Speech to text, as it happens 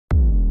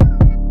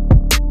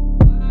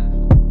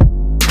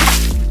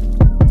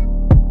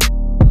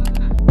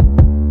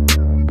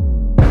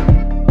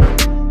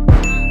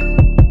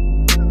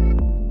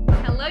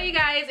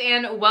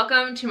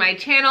welcome to my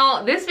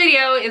channel. This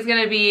video is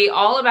going to be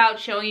all about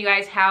showing you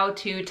guys how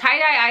to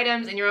tie-dye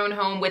items in your own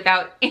home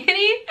without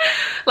any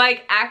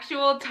like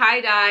actual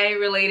tie-dye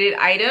related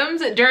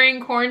items.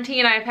 During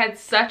quarantine, I've had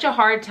such a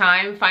hard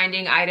time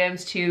finding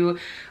items to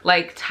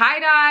like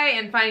tie-dye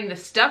and finding the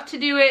stuff to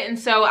do it, and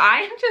so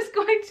I am just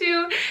going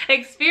to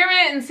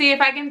experiment and see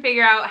if I can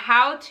figure out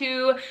how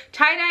to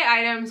tie-dye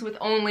items with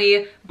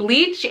only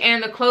bleach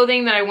and the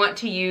clothing that I want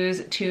to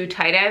use to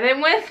tie-dye them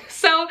with.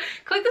 So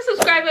click the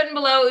subscribe button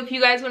below if you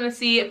guys want to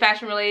see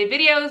fashion related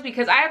videos,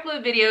 because I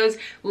upload videos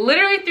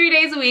literally 3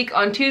 days a week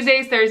on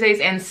Tuesdays, Thursdays,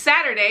 and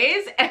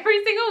Saturdays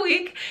every single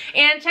week.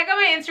 And check out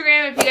my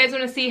Instagram if you guys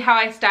want to see how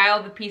I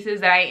style the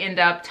pieces that I end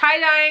up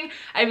tie-dyeing.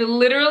 I've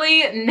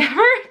literally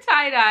never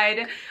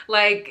tie-dyed,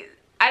 like,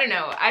 I don't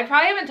know, I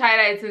probably haven't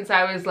tie-dyed since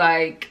I was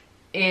like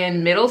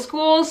in middle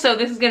school, so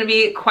this is going to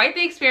be quite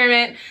the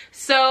experiment.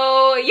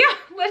 So yeah,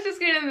 let's just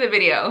get into the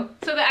video.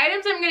 So the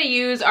items I'm going to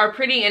use are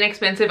pretty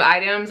inexpensive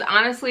items.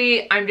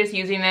 Honestly, I'm just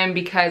using them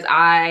because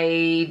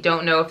I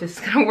don't know if this is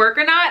going to work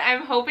or not.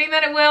 I'm hoping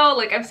that it will.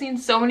 Like, I've seen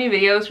so many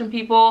videos from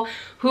people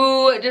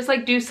who just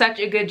like do such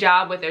a good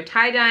job with their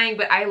tie-dyeing,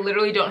 but I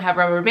literally don't have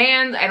rubber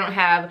bands. I don't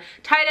have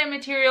tie-dye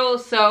material,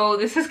 so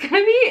this is going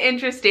to be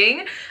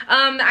interesting.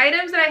 The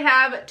items that I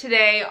have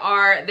today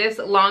are this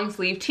long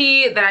sleeve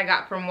tee that I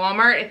got from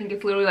Walmart. I think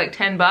it's literally like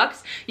 10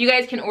 bucks. You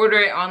guys can order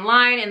it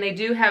online and they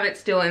do have it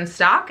still in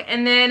stock.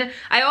 And then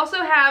I also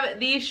have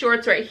these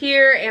shorts right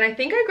here, and I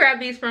think I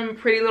grabbed these from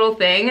Pretty Little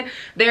Thing.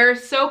 They're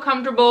so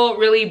comfortable,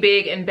 really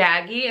big and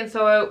baggy, and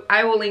so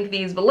I will link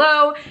these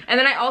below. And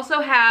then I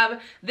also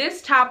have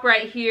this top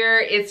right here.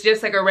 It's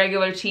just like a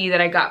regular tee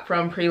that I got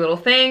from Pretty Little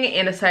Thing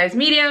in a size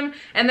medium.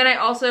 And then I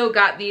also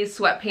got these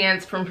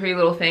sweatpants from Pretty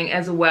Little Thing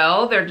as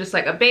well. They're just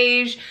like a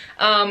beige,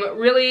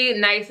 really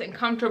nice and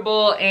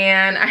comfortable,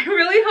 and I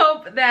really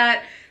hope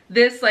that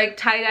this like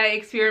tie-dye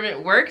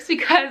experiment works,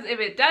 because if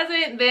it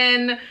doesn't,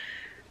 then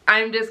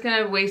I'm just gonna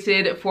have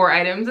wasted 4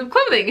 items of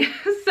clothing.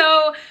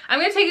 So I'm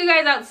gonna take you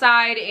guys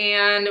outside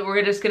and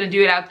we're just gonna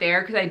do it out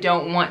there because I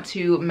don't want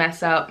to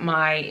mess up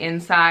my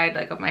inside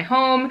like of my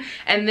home,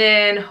 and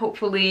then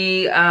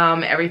hopefully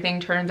everything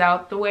turns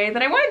out the way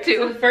that I want to.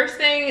 So the first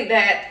thing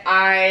that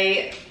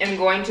I am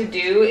going to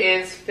do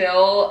is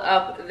fill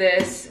up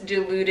this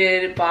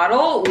diluted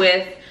bottle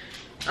with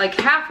like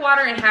half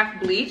water and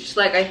half bleach.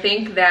 Like, I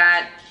think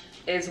that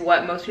is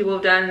what most people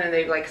have done, and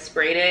they've like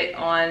sprayed it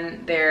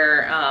on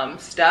their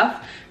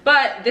stuff.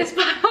 But this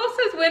bottle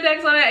says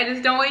Windex on it. I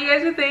just don't want you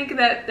guys to think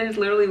that there's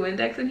literally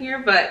Windex in here,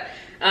 but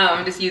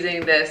I'm just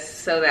using this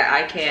so that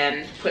I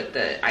can put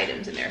the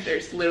items in there.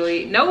 There's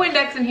literally no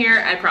Windex in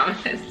here, I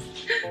promise.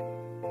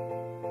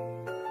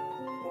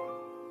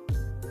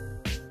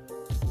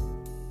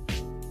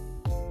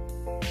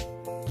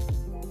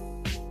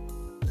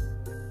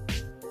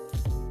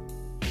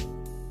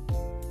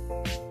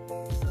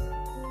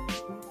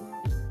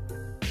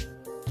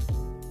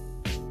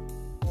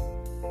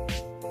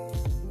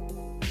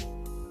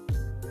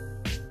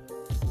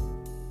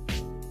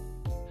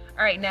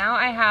 All right, now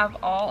I have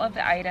all of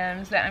the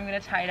items that I'm gonna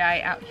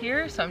tie-dye out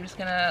here, so I'm just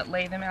gonna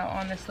lay them out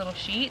on this little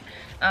sheet.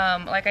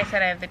 Like I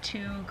said, I have the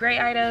 2 gray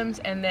items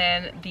and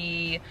then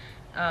the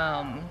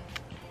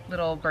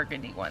little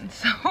burgundy one.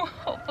 So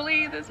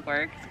hopefully this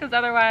works, because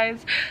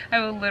otherwise I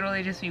will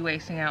literally just be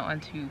wasting out on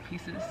 2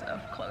 pieces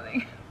of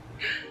clothing.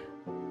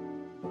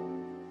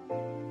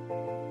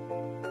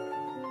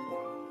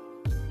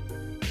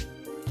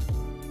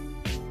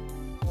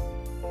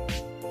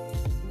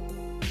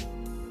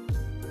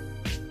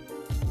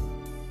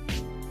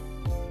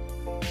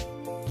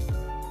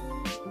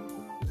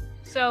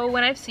 So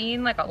when I've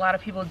seen like a lot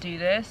of people do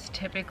this,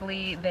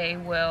 typically they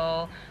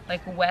will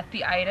like wet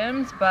the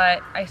items,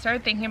 but I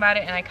started thinking about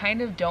it and I kind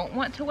of don't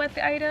want to wet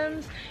the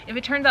items. If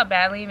it turns out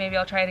badly, maybe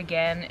I'll try it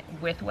again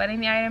with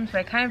wetting the items, but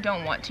I kind of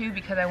don't want to,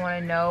 because I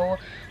want to know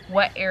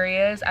what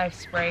areas I've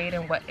sprayed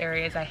and what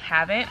areas I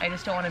haven't. I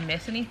just don't want to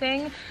miss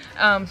anything. So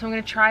I'm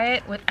gonna try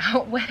it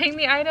without wetting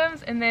the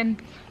items, and then,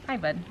 hi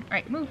bud, all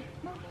right, move.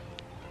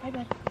 Hi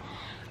bud.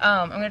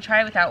 I'm gonna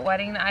try it without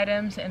wetting the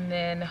items, and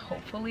then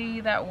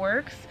hopefully that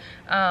works.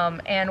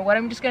 And what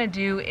I'm just gonna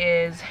do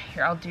is,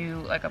 here, I'll do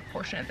like a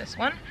portion of this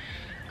one.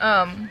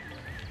 I'm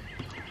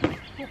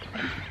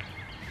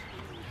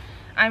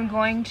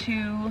going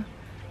to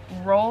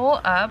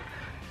roll up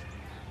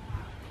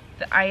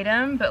the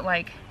item, but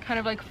like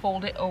kind of like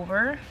fold it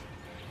over,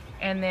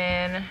 and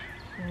then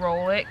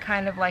roll it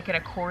kind of like an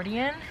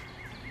accordion.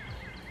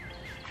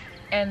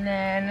 And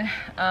then,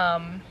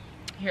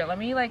 here, let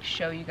me like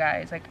show you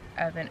guys like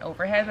as an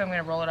overhead. I'm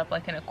gonna roll it up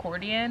like an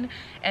accordion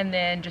and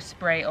then just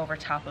spray over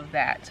top of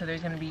that. So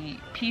there's gonna be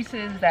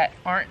pieces that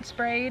aren't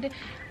sprayed,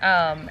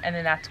 and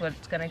then that's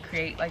what's gonna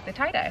create like the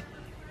tie-dye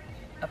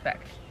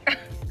effect.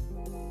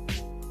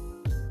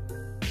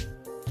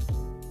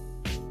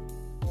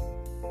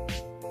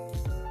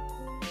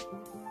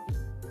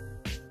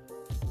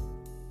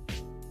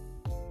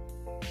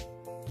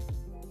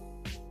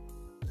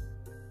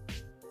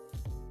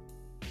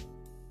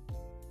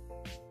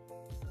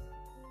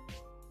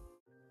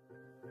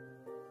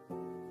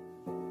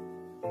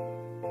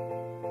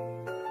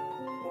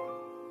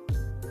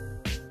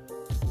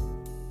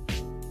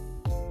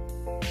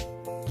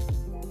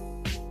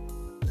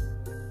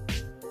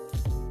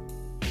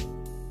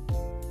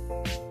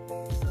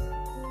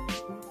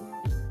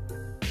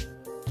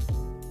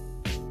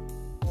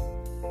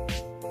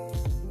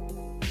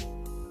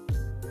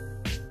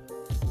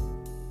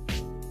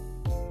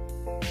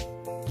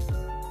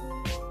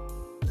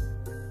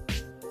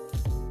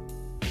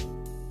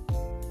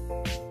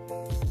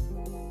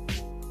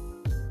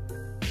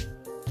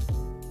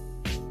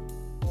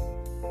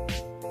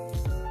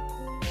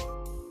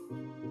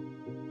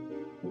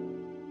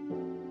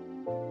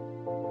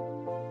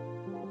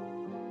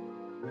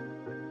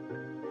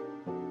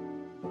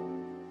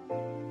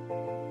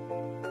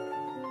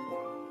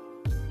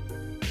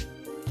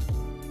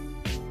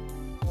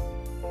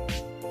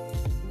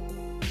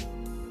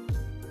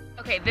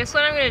 Okay, this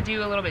one I'm gonna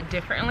do a little bit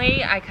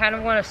differently. I kind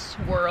of want to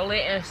swirl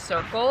it in a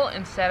circle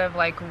instead of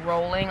like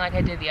rolling like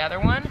I did the other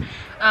one.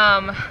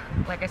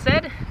 Like I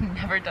said,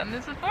 never done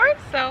this before,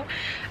 so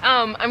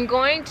I'm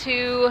going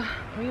to,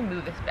 let me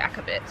move this back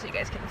a bit so you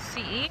guys can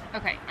see.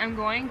 Okay, I'm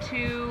going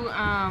to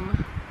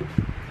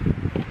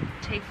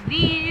take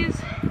these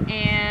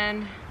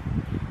and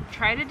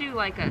try to do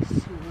like a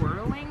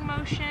swirling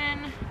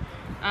motion.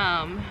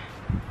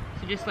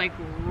 So just like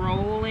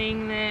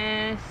rolling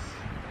this,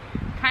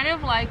 kind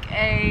of like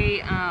a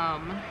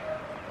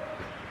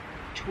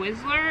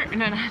Twizzler,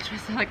 no, not a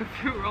Twizzler, like a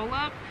fruit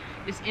roll-up,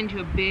 just into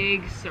a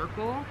big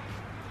circle.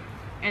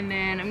 And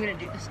then I'm gonna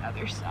do this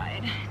other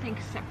side, I think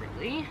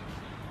separately.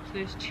 So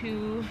there's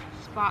 2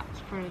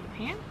 spots for the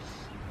pants.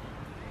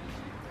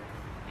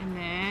 And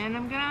then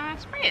I'm gonna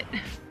spray it.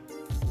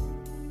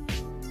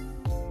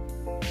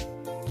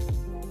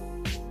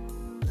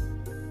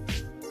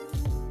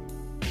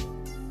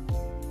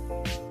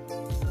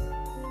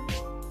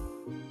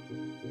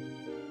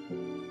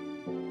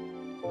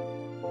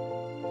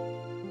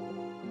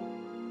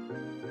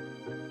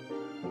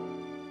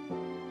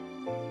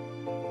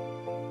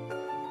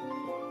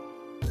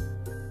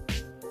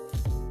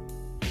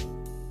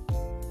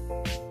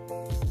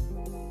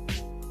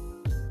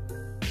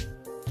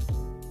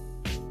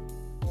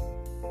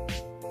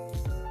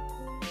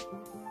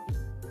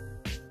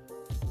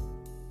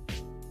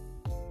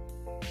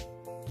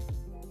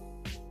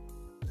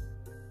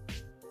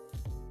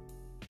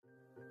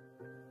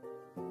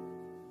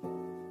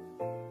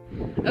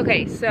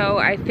 Okay, so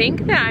I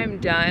think that I'm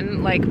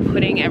done like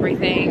putting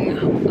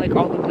everything, like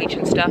all the bleach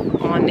and stuff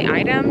on the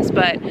items,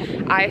 but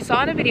I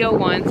saw in a video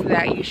once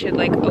that you should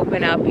like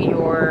open up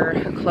your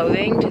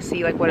clothing to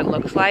see like what it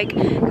looks like,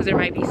 because there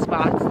might be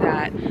spots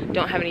that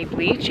don't have any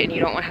bleach and you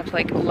don't want to have to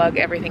like lug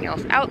everything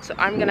else out. So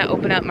I'm gonna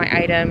open up my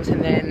items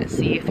and then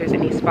see if there's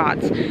any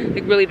spots,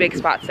 like really big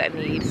spots that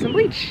need some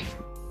bleach.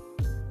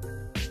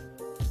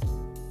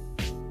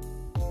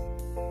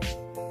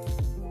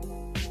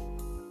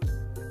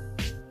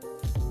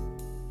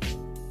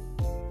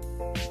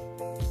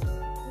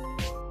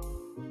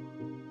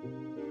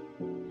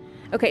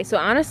 Okay, so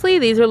honestly,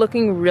 these are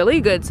looking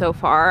really good so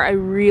far. I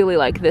really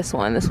like this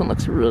one. This one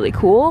looks really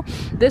cool.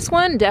 This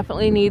one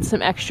definitely needs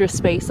some extra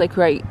space, like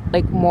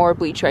more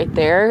bleach right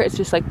there. It's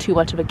just like too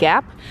much of a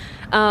gap.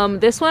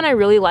 This one I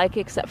really like,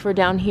 except for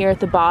down here at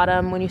the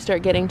bottom. When you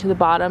start getting to the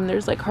bottom,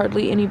 there's like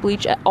hardly any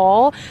bleach at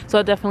all. So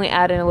I'll definitely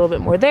add in a little bit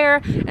more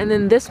there. And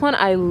then this one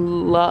I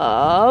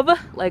love,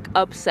 like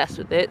obsessed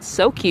with it.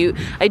 So cute.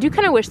 I do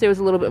kind of wish there was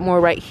a little bit more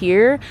right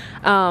here,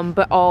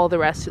 but all the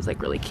rest is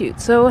like really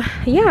cute. So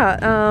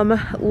yeah,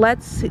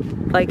 let's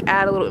like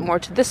add a little bit more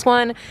to this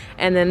one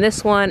and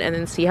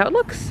then see how it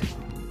looks.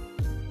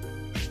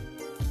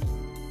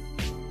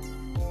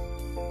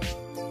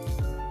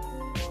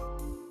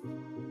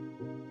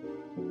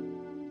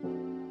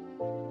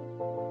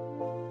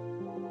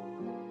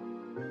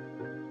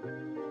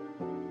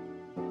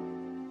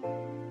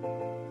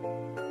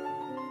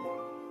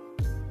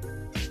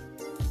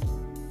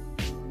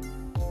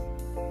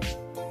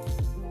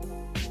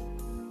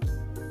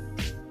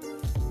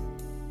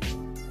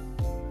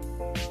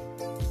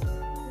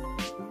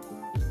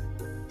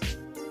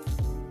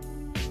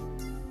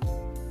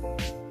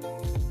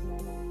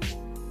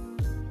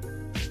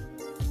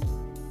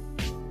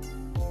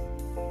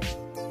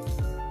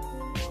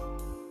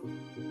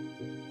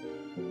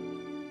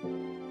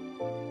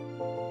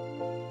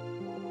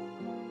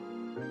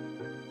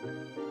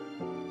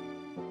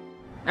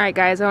 Alright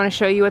guys, I want to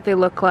show you what they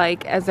look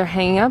like as they're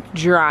hanging up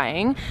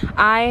drying.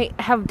 I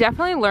have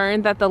definitely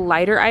learned that the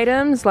lighter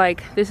items,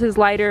 like this is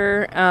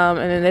lighter, and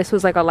then this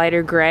was like a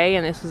lighter gray,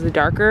 and this was a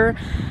darker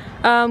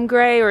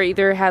gray, or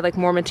either had like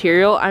more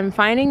material. I'm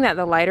finding that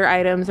the lighter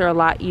items are a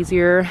lot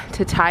easier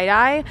to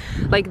tie-dye.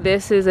 Like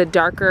this is a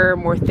darker,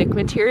 more thick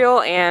material,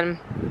 and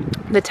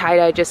the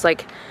tie-dye just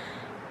like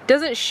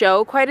doesn't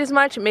show quite as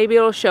much. Maybe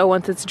it'll show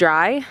once it's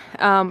dry,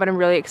 but I'm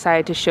really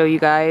excited to show you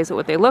guys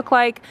what they look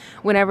like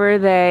whenever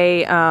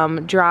they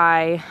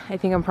dry. I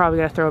think I'm probably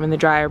gonna throw them in the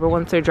dryer, but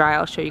once they're dry,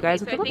 I'll show you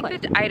guys what they look like. I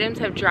think the items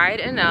have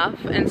dried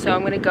enough, and so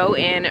I'm gonna go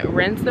in,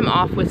 rinse them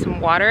off with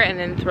some water, and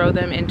then throw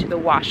them into the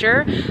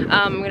washer.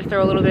 I'm gonna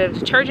throw a little bit of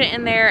detergent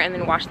in there and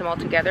then wash them all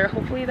together.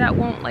 Hopefully that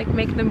won't like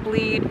make them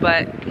bleed,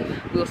 but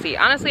we'll see.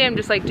 Honestly, I'm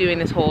just like doing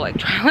this whole like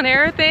trial and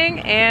error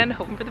thing and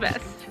hoping for the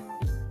best.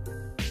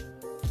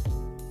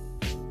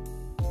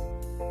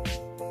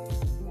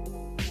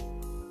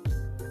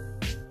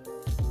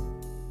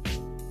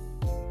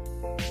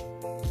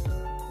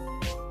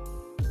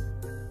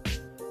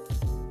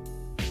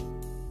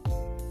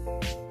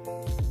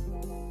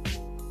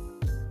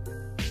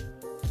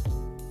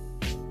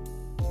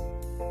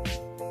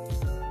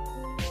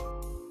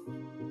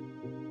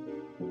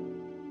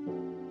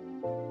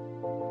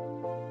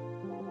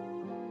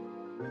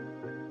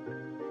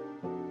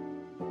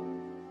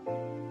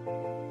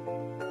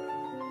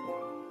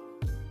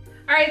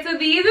 Alright, so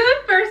these are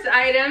the first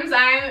items.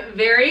 I'm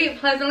very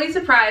pleasantly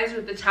surprised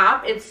with the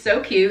top. It's so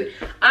cute.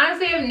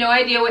 Honestly, I have no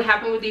idea what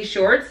happened with these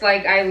shorts.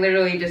 Like, I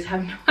literally just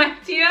have no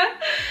idea.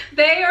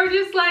 They are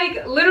just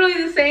like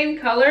literally the same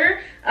color.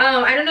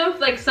 I don't know if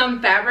like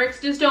some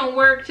fabrics just don't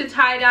work to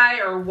tie-dye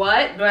or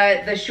what,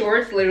 but the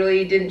shorts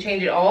literally didn't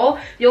change at all.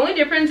 The only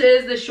difference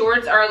is the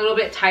shorts are a little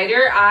bit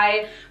tighter.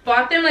 I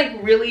bought them like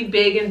really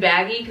big and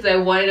baggy because I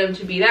wanted them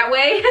to be that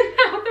way, and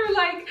now they're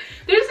like,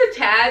 they're just a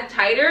tad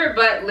tighter,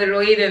 but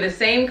literally they're the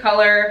same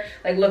color,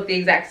 like look the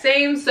exact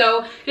same.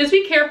 So just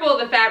be careful of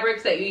the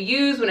fabrics that you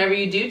use whenever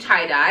you do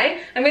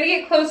tie-dye. I'm gonna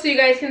get close so you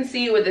guys can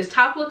see what this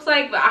top looks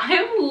like, but I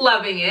am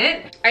loving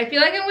it. I feel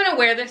like I'm gonna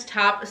wear this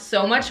top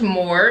so much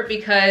more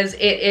because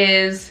it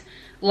is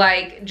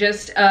like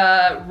just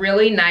a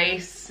really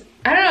nice,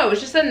 I don't know,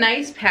 it's just a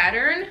nice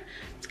pattern.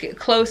 Get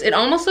close, it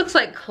almost looks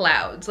like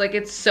clouds, like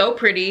it's so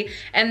pretty.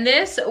 And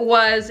this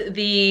was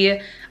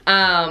the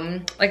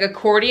like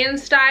accordion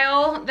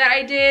style that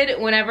I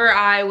did whenever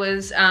I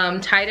was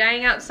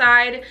tie-dyeing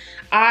outside.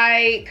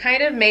 I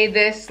kind of made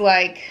this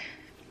like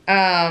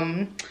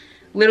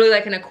literally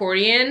like an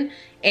accordion,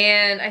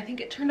 and I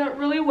think it turned out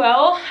really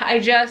well. I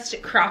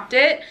just cropped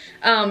it,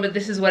 but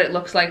this is what it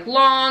looks like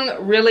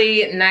long,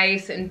 really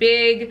nice and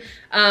big,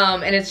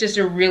 and it's just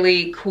a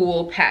really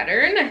cool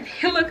pattern. I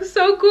think it looks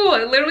so cool.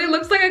 It literally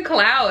looks like a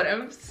cloud.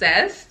 I'm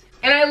obsessed.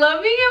 And I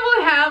love being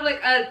able to have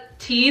like a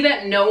tee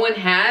that no one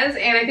has,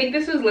 and I think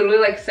this was literally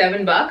like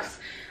 $7.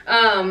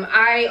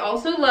 I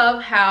also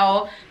love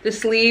how the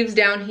sleeves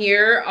down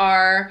here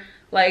are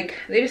like,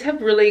 they just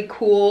have really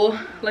cool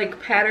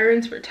like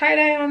patterns for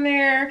tie-dye on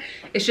there.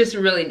 It's just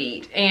really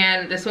neat.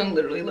 And this one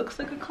literally looks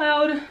like a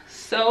cloud.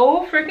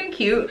 So freaking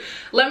cute.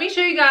 Let me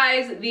show you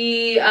guys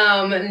the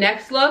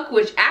next look,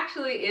 which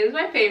actually is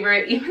my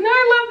favorite, even though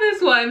I love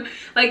this one.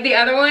 Like, the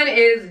other one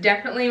is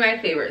definitely my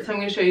favorite. So I'm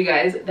gonna show you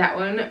guys that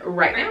one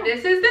right now.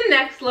 This is the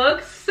next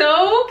look.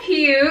 So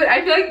cute.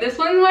 I feel like this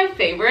one's my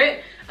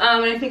favorite.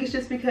 And I think it's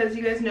just because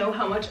you guys know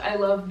how much I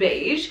love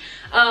beige.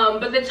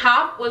 But the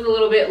top was a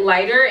little bit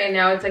lighter, and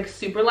now it's like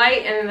super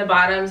light, and then the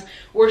bottoms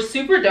were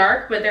super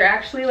dark, but they're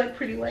actually like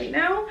pretty light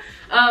now.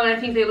 And I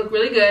think they look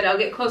really good. I'll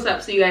get close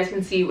up so you guys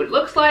can see what it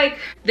looks like.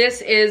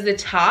 This is the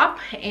top,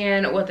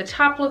 and what the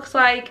top looks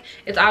like.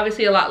 It's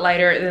obviously a lot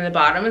lighter than the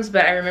bottoms,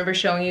 but I remember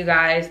showing you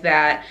guys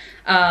that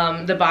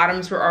the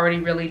bottoms were already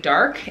really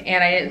dark,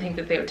 and I didn't think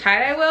that they would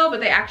tie-dye well, but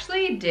they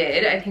actually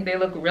did. I think they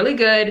look really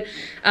good.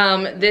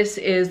 This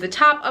is the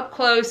top up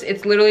close.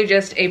 It's literally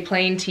just a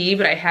plain tee,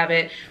 but I have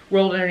it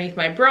rolled underneath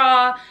my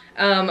bra.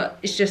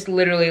 It's just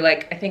literally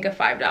like, I think a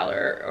 $5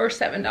 or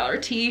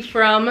 $7 tee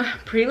from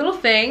Pretty Little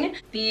Thing.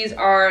 These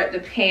are the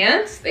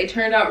pants. They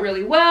turned out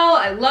really well.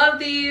 I love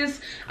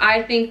these.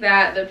 I think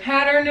that the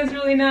pattern is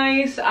really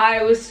nice.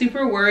 I was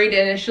super worried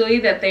initially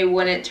that they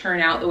wouldn't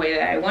turn out the way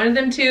that I wanted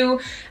them to,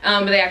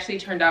 but they actually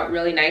turned out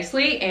really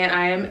nicely, and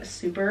I am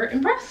super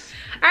impressed.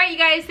 All right, you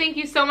guys, thank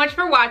you so much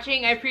for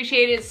watching. I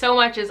appreciate it so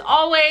much as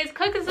always.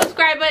 Click the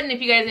subscribe button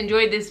if you guys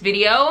enjoyed this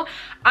video.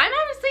 I'm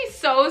honestly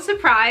so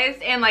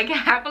surprised and like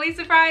happily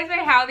surprised by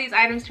how these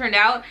items turned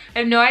out. I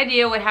have no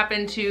idea what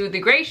happened to the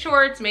gray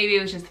shorts. Maybe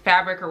it was just the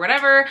fabric or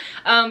whatever.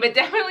 But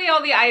definitely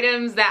all the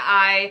items that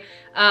I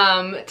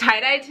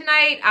tie-dyed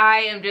tonight,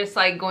 I am just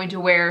like going to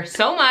wear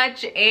so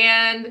much.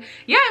 And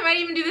yeah, I might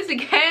even do this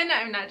again.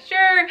 I'm not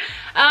sure.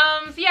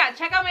 So yeah,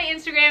 check out my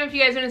Instagram if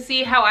you guys want to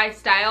see how I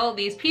style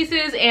these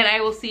pieces. And I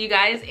will see you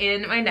guys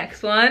in my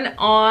next one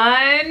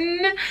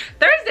on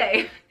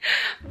Thursday.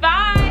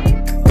 Bye.